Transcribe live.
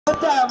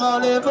Levanta a mão,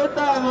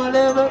 levanta a mão,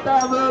 levanta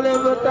a mão,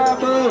 levanta a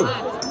mão.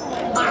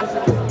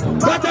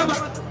 Bota a mão.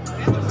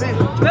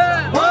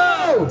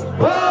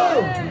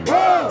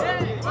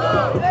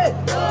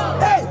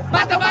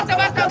 Mata, mata,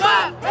 mata,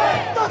 mata.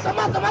 Nossa,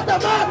 mata, mata,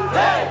 mata.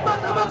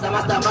 Mata, mata,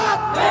 mata, mata.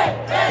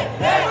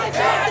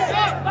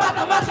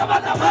 Mata, mata,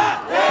 mata,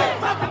 mata.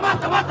 Mata,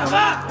 mata, mata,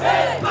 mata.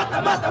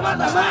 Mata, mata,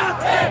 mata,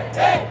 mata.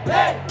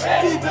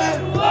 E vem,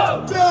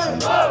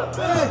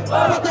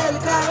 bota ele,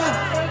 cara.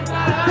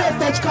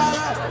 P7,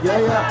 cara. E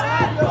aí,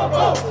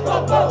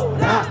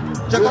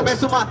 já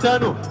começo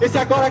matando, esse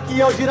agora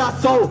aqui é o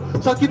girassol.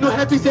 Só que no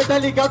rap cê tá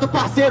ligado,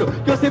 parceiro,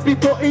 que eu sempre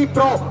tô em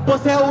prol.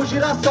 Você é o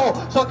girassol,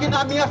 só que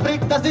na minha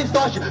frente tá sem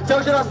sorte. Cê é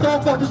o girassol, eu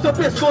corto o seu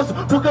pescoço,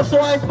 porque eu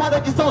sou a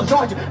espada de São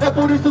Jorge. É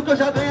por isso que eu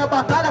já ganho a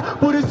batalha,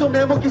 por isso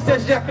mesmo que cê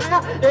já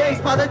ganha. É a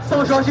espada de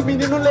São Jorge,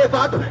 menino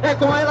levado, é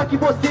com ela que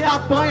você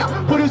apanha.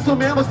 Por isso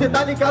mesmo, cê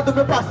tá ligado,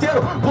 meu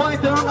parceiro. Vou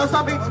entrando na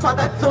sua mente,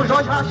 espada de São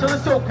Jorge, rachando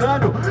seu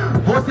crânio.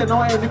 Você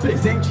não é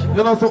onipresente.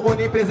 Eu não sou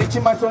onipresente,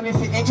 mas sou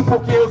onisciente,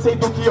 porque eu sei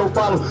do que eu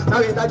falo. Na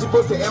verdade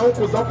você é um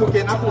cuzão,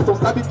 porque na função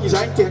sabe que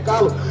já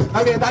intercalo.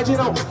 Na verdade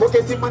não, porque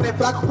esse mano é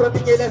fraco, pra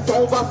mim ele é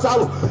só um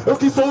vassalo. Eu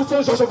que sou o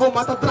São Jorge, eu vou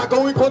matar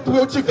dragão enquanto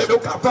eu tiver meu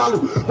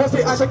cavalo.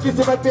 Você acha que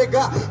você vai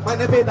pegar, mas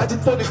na verdade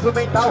tô no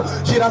instrumental.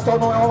 Girassol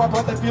não é uma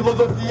banda, é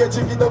filosofia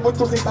de vida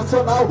muito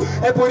sensacional.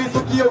 É por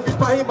isso que eu vim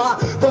pra rimar,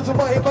 faz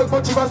uma rima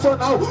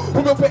motivacional.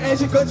 O meu pé é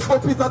gigante, vou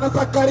pisar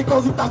nessa cara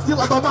igualzinho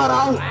Tarsila do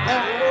Amaral.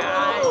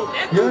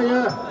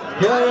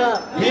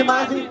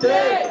 Rimas em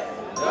 3,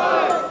 2,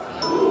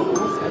 1.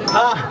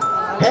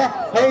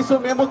 É isso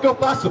mesmo que eu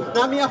faço.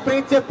 Na minha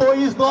frente cê foi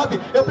snob.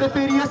 Eu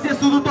preferia ser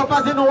surdo, tô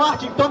fazendo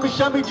arte, então me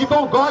chame de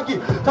Van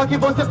Gogh. Só que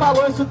você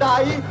falou isso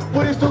daí,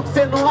 por isso que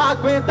cê não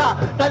aguenta.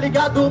 Tá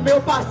ligado, meu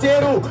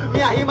parceiro?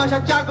 Minha rima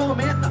já te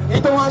argumenta.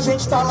 Então a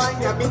gente tá lá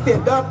em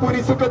Amsterdã, por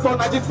isso que eu tô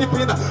na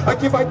disciplina.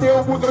 Aqui vai ter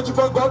o museu de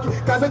Van Gogh,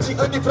 casa de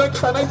Anne Frank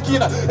tá na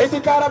esquina.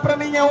 Esse cara pra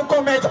mim é um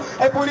comédia,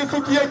 é por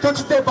isso que eu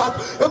te debato.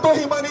 Eu tô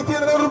rimando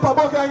ensinando pra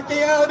boca em quem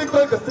é Anne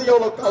Frank, assim é o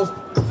holocausto.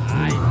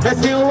 É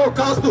sem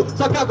holocausto,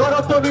 só que agora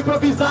eu tô no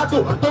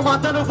improvisado. Tô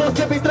matando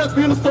você bem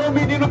tranquilo, sou um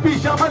menino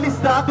pijama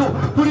listado.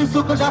 Por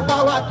isso que eu já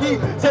falo aqui,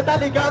 cê tá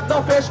ligado,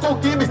 não fecho com o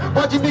time.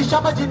 Pode me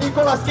chamar de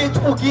Nicolas Cage,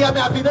 porque a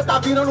minha vida tá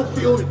virando um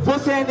filme.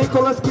 Você é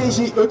Nicolas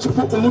Cage, eu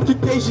tipo o Luke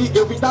Cage.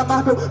 Eu vim da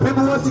Marvel,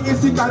 mesmo assim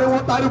esse cara é um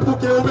otário,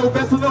 porque o meu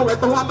verso não é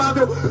tão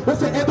amável.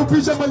 Você é do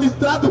pijama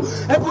listrado,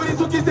 é por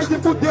isso que cê se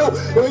fudeu.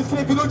 Eu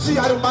escrevi no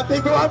diário,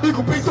 matei meu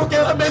amigo, pensou que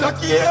era melhor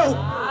que eu.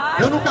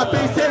 Eu nunca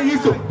pensei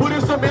isso, por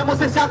isso mesmo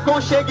você se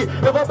aconchegue.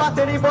 Eu vou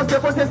bater em você,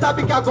 você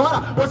sabe que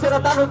agora você já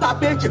tá no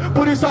tapete.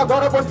 Por isso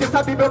agora você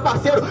sabe, meu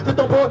parceiro, você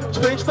tombou de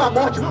frente com a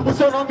morte. O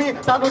seu nome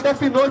tá no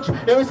Death Note,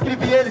 eu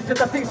escrevi ele, você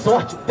tá sem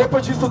sorte.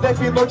 Depois disso o Death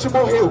Note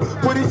morreu,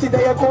 por isso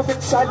ideia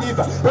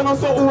conceptualiza. Eu não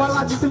sou o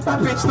Aladdin sem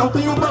tapete, não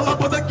tenho uma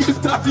lâmpada que me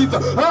escraviza.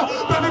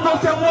 Pra mim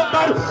você é um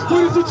otário,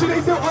 por isso tirei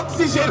seu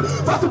oxigênio.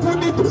 Faço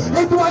bonito,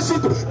 entro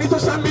agito, nem sou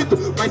chamito,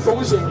 mas sou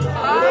um gênio.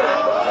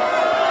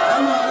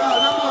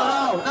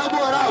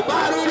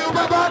 Barulho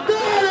pra bater!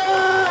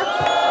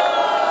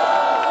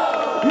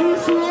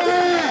 Isso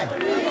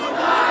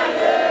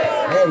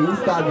é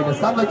isso, família.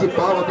 Salva de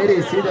palma,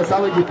 merecida.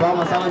 Salva de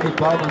palma, salva de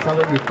palma,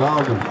 salva de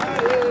palma.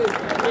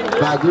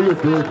 Bagulho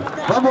tudo.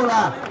 Vamos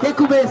lá. Quem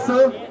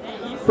começou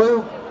foi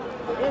o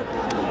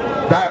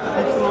da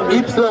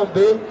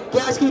YB.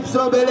 Quem acha que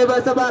YB levou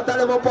essa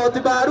batalha, vamos pra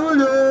outro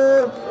barulho.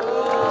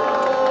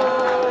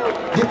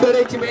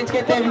 Diferentemente,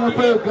 quem teve um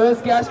foi o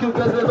Guss. Quem acha que o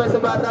Guss levou essa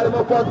batalha,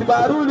 vamos pra outro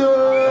barulho.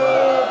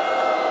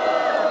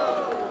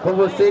 Com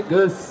você,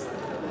 Guss.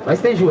 Mas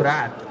tem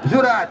jurado.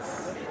 Jurados.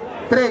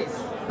 3,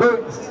 2,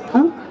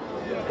 1.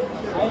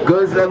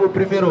 Guss leva o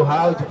primeiro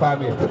round,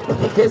 família.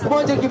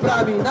 Responde aqui pra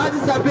mim. Nada de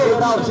saber.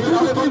 Geral,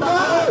 levanta a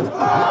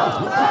mão.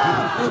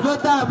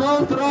 Levanta a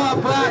mão,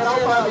 tropa.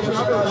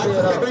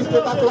 Geral, pegou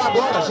espetáculo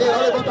agora. Geral,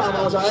 levanta a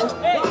mão, já é?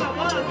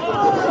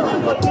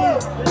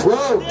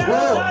 Uou.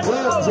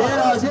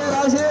 Geral.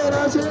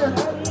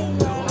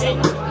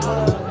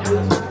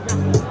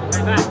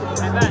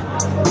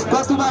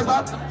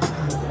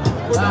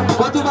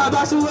 Quanto mais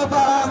baixo eu vou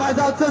falar, mais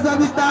alto seus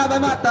amistades vai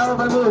matar ou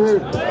vai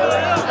morrer.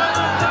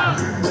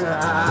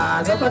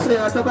 Só pra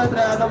treinar, só pra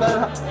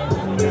treinar.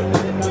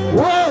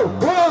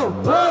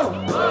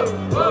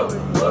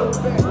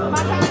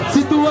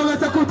 Se tu ama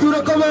essa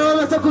cultura como eu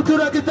amo essa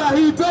cultura que tá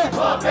hiper.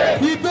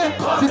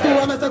 Se tu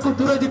ama essa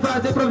cultura de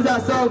fazer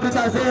improvisação,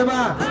 grita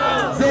Zema.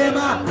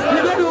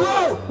 Primeiro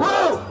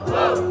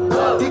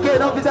e quem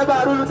não fizer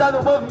barulho tá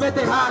no movimento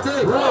errado,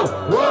 hein?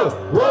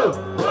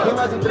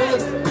 Rimas em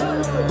 3.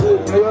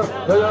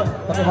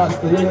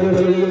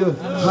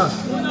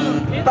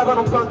 Tava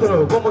no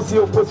canto como se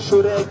eu fosse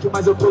Shurek,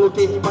 mas eu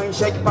coloquei rima em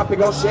cheque pra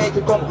pegar o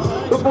cheque. Como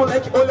os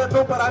moleque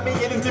olhando para mim,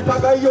 eles me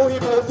pagam e eu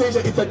rimo, ou seja,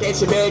 isso é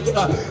cashback.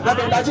 Na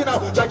verdade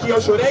não, já que é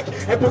o Shurek,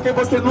 é porque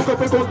você nunca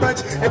foi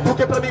constante. É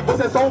porque pra mim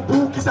você é só um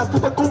burro que se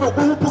assusta com meu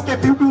burro, porque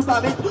viu que o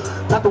talento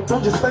tá tão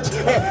distante.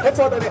 É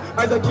foda, né?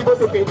 Mas aqui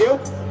você perdeu,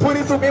 por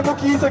isso mesmo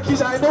que isso aqui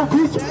já é meu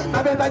vício.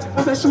 Na verdade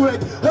você é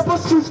Shurek, eu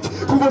posso shift,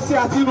 com você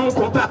assino um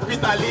contrato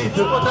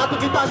vitalício. Contrato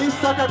vitalício,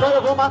 só que agora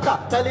eu vou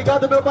matar. Tá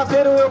ligado, meu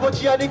parceiro, eu vou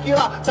te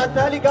aniquilar.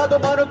 Tá ligado,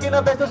 mano, que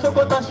na festa eu sou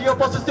constante. Eu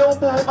posso ser um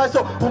burro, mas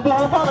sou um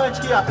burro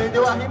falante que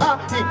aprendeu a rimar.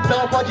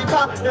 Então pode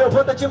pá, eu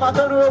vou tá te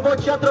matando, eu vou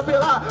te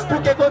atropelar.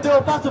 Porque quando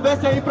eu faço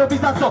verso é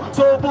improvisação.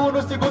 Sou o burro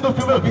no segundo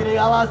filme, eu virei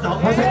alazão.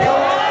 Você é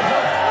o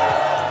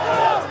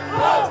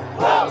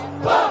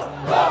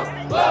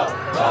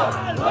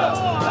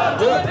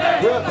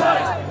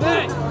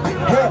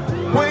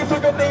por isso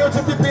que eu tenho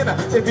disciplina.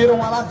 Você vira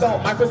um alazão,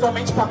 mas foi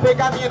somente pra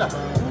pegar mina.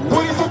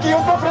 Por isso que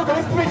eu sou franco,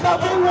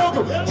 respeitava o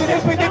louco. Te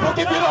respeitei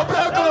porque virou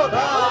branco.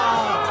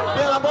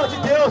 Pelo amor de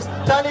Deus,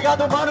 tá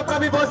ligado, mano? Pra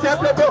mim você é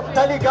plebeu,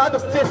 tá ligado?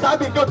 Cê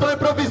sabe que eu tô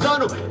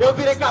improvisando. Eu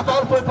virei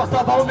cavalo, foi pra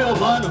salvar o meu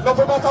mano. Não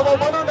foi pra salvar o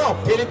mano, não.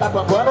 Ele tá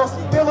bambando.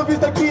 Pelo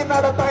visto aqui,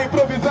 nada tá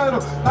improvisando.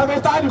 Na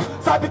verdade,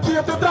 sabe que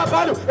eu tenho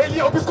trabalho. Ele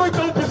é o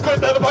biscoitão,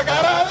 biscoitando pra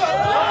caralho.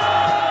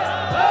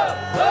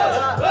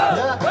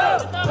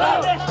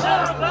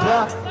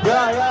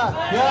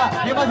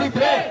 Rimas em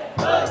 3.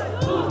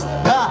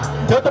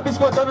 Eu tô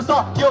biscoitando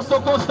só que eu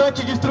sou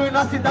constante. Destruindo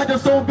a cidade, eu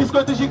sou um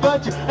biscoito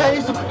gigante. É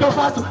isso que eu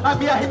faço, a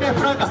minha rima é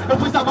franca. Eu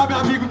fui salvar meu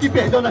amigo que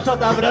perdeu na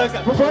chota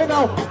branca. Não foi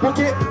não,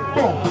 porque,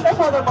 bom, é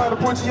foda, mano.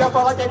 Podia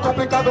falar que é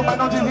complicado, mas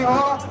não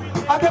desenrola.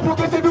 Até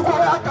porque você viu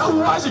qual é a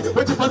carruagem.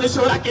 Vou te fazer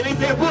chorar que nem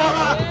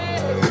cebola.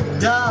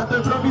 Já tô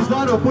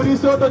improvisando, por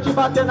isso eu tô te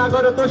batendo,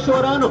 agora eu tô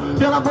chorando.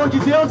 Pelo amor de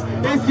Deus,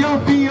 esse é o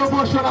fim, eu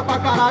vou chorar pra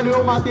caralho.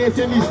 Eu matei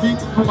esse MC,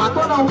 não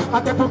matou não,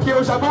 até porque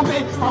eu já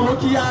bombei. Falou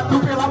que ia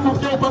atropelar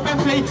porque o papo é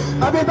feio.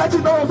 Na verdade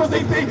não, eu sou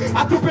sensei.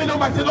 Atropelou,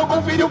 mas você não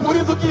conferiu, por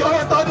isso que eu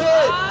retornei.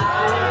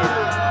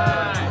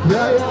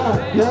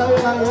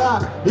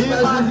 E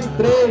mais em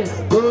 3,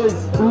 2,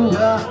 1.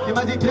 E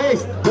mais em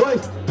 3,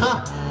 2,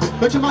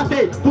 eu te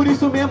matei, por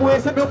isso mesmo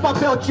esse é meu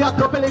papel. Te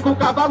atropelei com o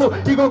cavalo,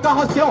 igual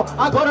carrossel.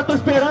 Agora eu tô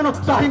esperando,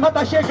 sua rima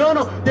tá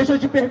chegando. Deixa eu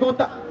te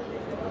perguntar.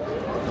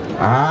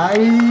 Ai,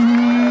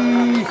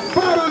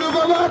 barulho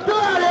pra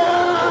batalha!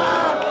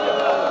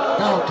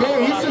 Não, que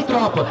isso,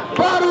 tropa?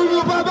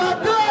 Barulho pra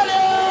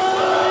batalha!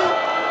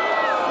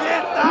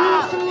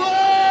 Isso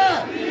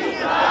é!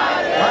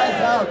 Mais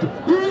alto!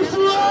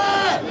 Isso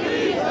é!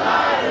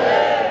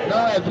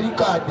 Não é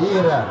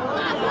brincadeira!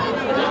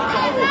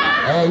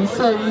 É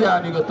isso aí,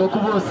 amigo, eu tô com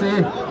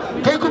você.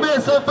 Quem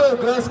começou foi o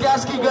Guss. Quem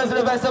acha que Guss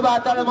levar essa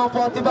batalha, mão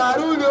forte e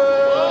barulho?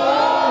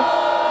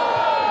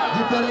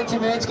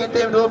 Diferentemente, quem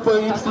terminou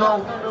foi YB.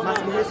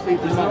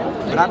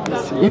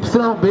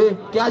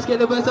 Quem acha que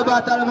levou essa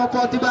batalha, mão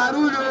forte e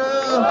barulho?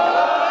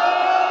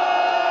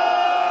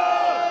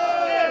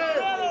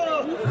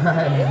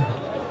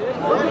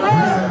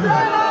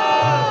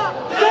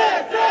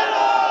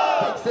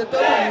 Tem que ser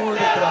todo mundo,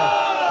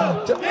 cara.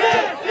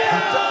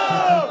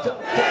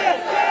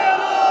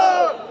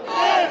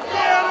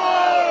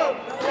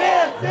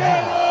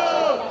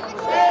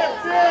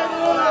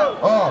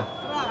 Ó,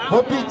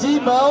 vou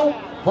pedir mão,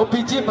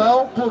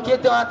 porque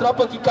tem uma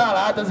tropa aqui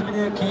calada, as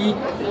meninas aqui.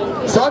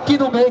 Só aqui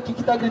no meio aqui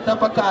que tá gritando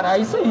pra caralho. É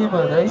isso aí,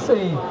 mano, é isso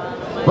aí.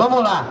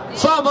 Vamos lá,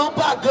 só mão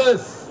pra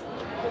Guss.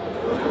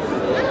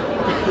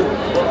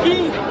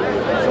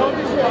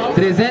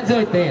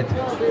 380.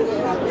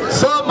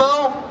 Só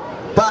mão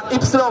pra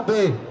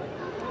YB.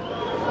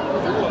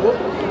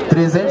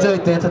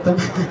 380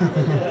 também.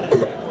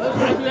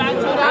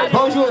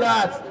 Vamos,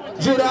 jurados.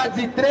 Jurados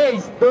em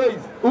 3, 2,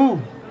 1.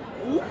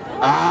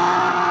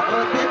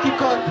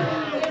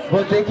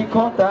 Vou ter que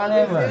contar,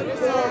 né, mano?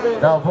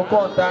 Não, vou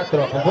contar,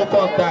 tropa, vou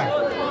contar.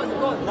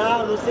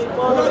 Não sei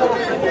contar.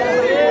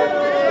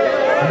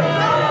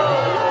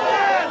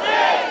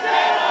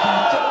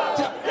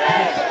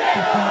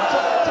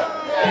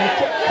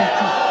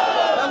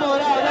 Na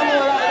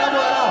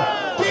moral.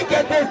 Quem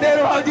quer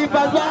terceiro round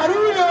faz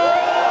barulho?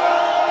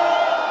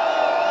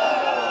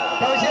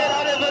 Então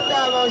geral, levanta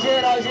a mão,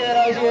 geral.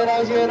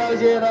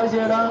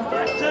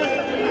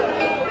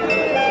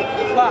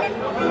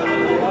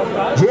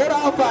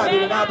 Geral,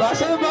 Fábio, não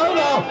abaixa a mão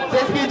não.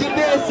 Vocês pediram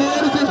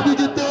terceiro.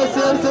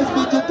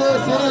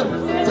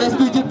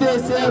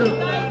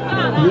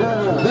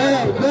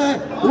 Vem.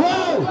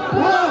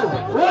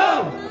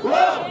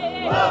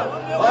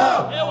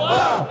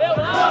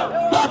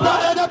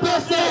 Batalha da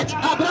P7,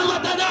 a brama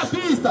tá na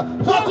pista.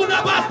 Foco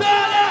na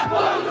batalha!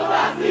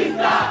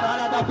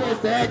 Batalha da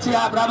P7,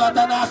 a brava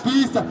tá na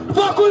pista.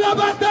 Foco na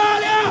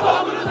batalha!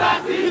 Fogo nos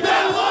racistas!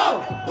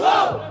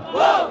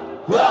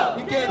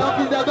 E quem não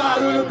fizer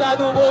barulho tá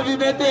no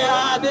movimento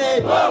errado,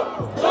 hein?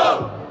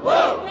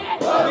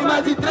 E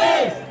mais em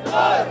 3,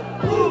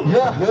 2,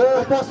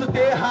 Eu posso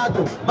ter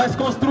errado, mas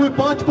construi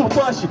punch por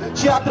punch,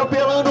 te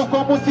atropelando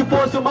como se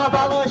fosse uma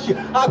avalanche.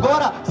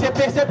 Agora cê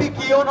percebe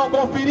que eu não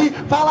conferi.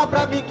 Fala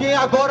pra mim quem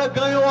agora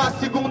ganhou a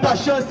segunda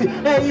chance.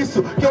 É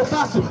isso que eu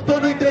faço, tô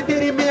no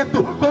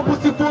entretenimento, como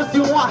se fosse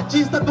um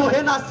artista do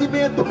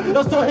renascimento.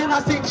 Eu sou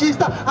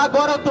renascentista,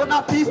 agora eu tô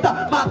na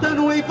pista,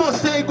 matando em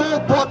você igual eu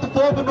boto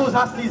fogo nos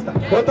racistas.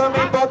 Eu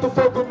também boto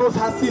fogo nos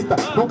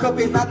racistas. Nunca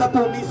fez nada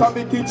por mim, só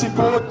me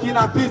criticou aqui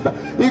na pista.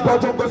 Igual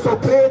de eu sou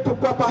preto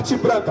com a parte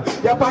branca.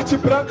 E a parte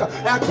branca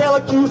é aquela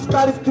que os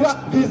caras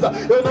escravizam.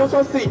 Eu não sou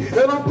assim,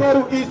 eu não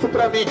quero isso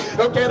pra mim.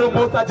 Eu quero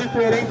mostrar a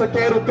diferença,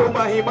 quero ter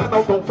uma rima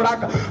não tão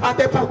fraca.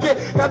 Até porque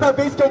cada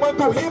vez que eu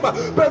mando rima,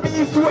 pra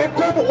mim isso é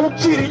como um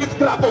tirinho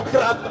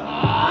escravocrata.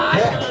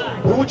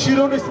 Um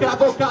tiro no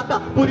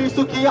escravocrata. Por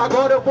isso que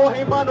agora eu vou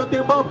rimando,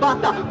 tem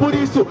bambata. Por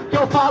isso que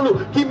eu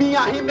falo que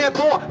minha rima é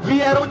boa.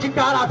 Vieram de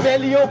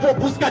caravela e eu vou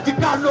buscar de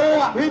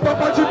canoa. Então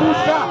pode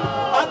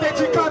buscar até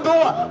de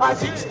canoa. A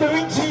gente tem um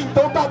indinho,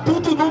 então tá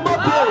tudo numa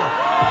boa.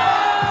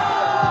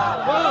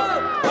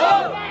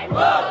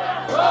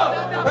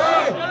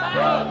 Ei,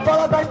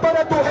 fala da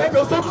história do rap,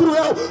 eu sou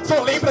cruel.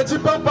 Só lembra de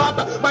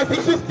bambata, mas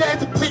sempre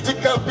esquece de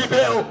campo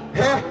meu.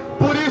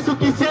 Por isso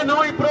que cê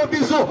não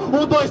improvisou.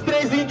 1, 2,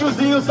 3,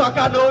 índiozinho, só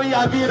canoa e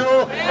a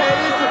virou.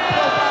 É isso que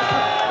eu faço.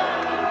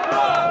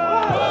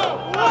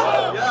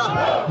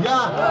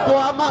 Tô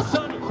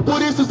amassando.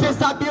 Por isso cê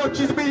sabe eu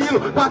te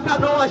esmerilo. Com a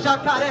canoa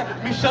jacaré,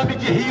 me chame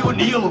de Rio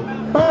Nilo.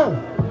 1,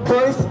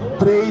 2,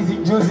 3,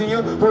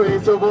 índiozinho. Por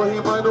isso eu vou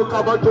rimando,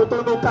 calma que eu tô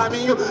no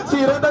caminho.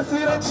 Ciranda,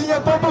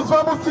 cirandinha, todos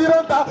vamos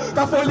cirandar.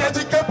 Com a folha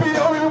de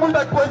campeão e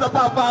muita coisa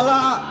pra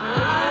falar.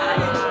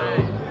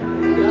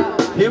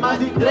 Rimas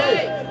em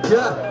 3.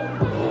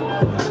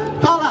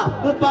 Fala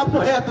o papo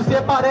reto,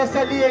 cê parece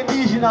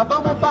alienígena.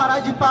 Vamos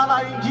parar de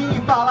falar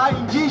indinho e falar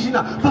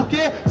indígena.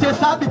 Porque cê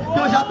sabe que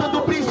eu já tô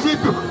do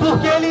princípio.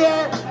 Porque ele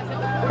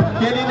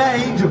não é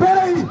índio.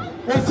 Peraí,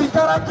 esse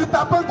cara aqui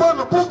tá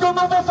bangando. Por que eu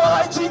não vou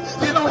falar indinho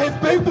se não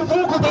respeito o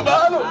vulgo do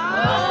mano?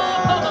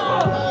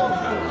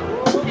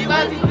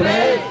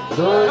 3,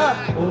 2,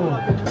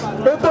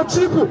 1. Eu tô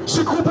tipo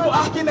Chico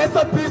Buarque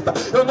nessa pista.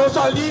 Eu não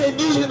sou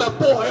alienígena,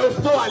 porra, eu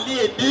sou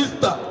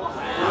alienista.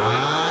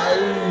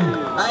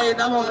 Aí,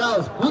 na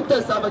moral,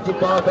 puta salva de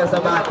palmas pra essa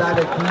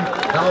batalha aqui,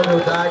 na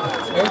humildade,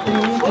 entre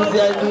índios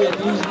e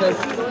alienígenas,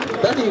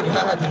 tá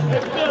ligado?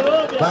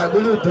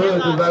 Bagulho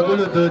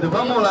doido,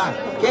 vamos lá.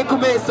 Quem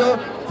começou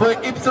foi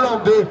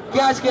YB.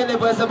 Quem acha que ele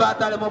levou essa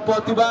batalha, mão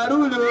ponto e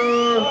barulho?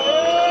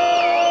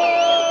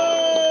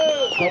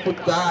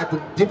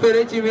 Computado.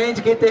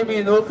 Diferentemente, quem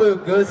terminou foi o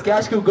Guss. Quem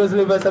acha que o Guss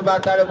levou essa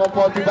batalha, mão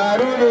ponto e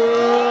barulho?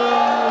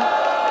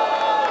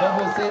 Com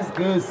vocês,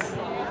 Guss.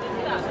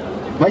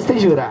 Mas tem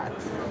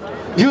jurados.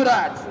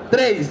 Jurados,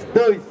 3,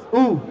 2,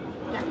 1.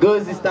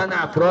 Guss está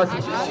na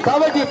próxima.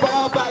 Salva de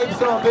palmas pra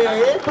YB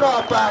aí,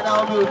 tropa,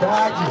 na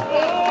humildade.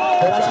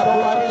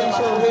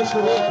 Deixa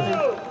eu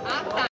ver.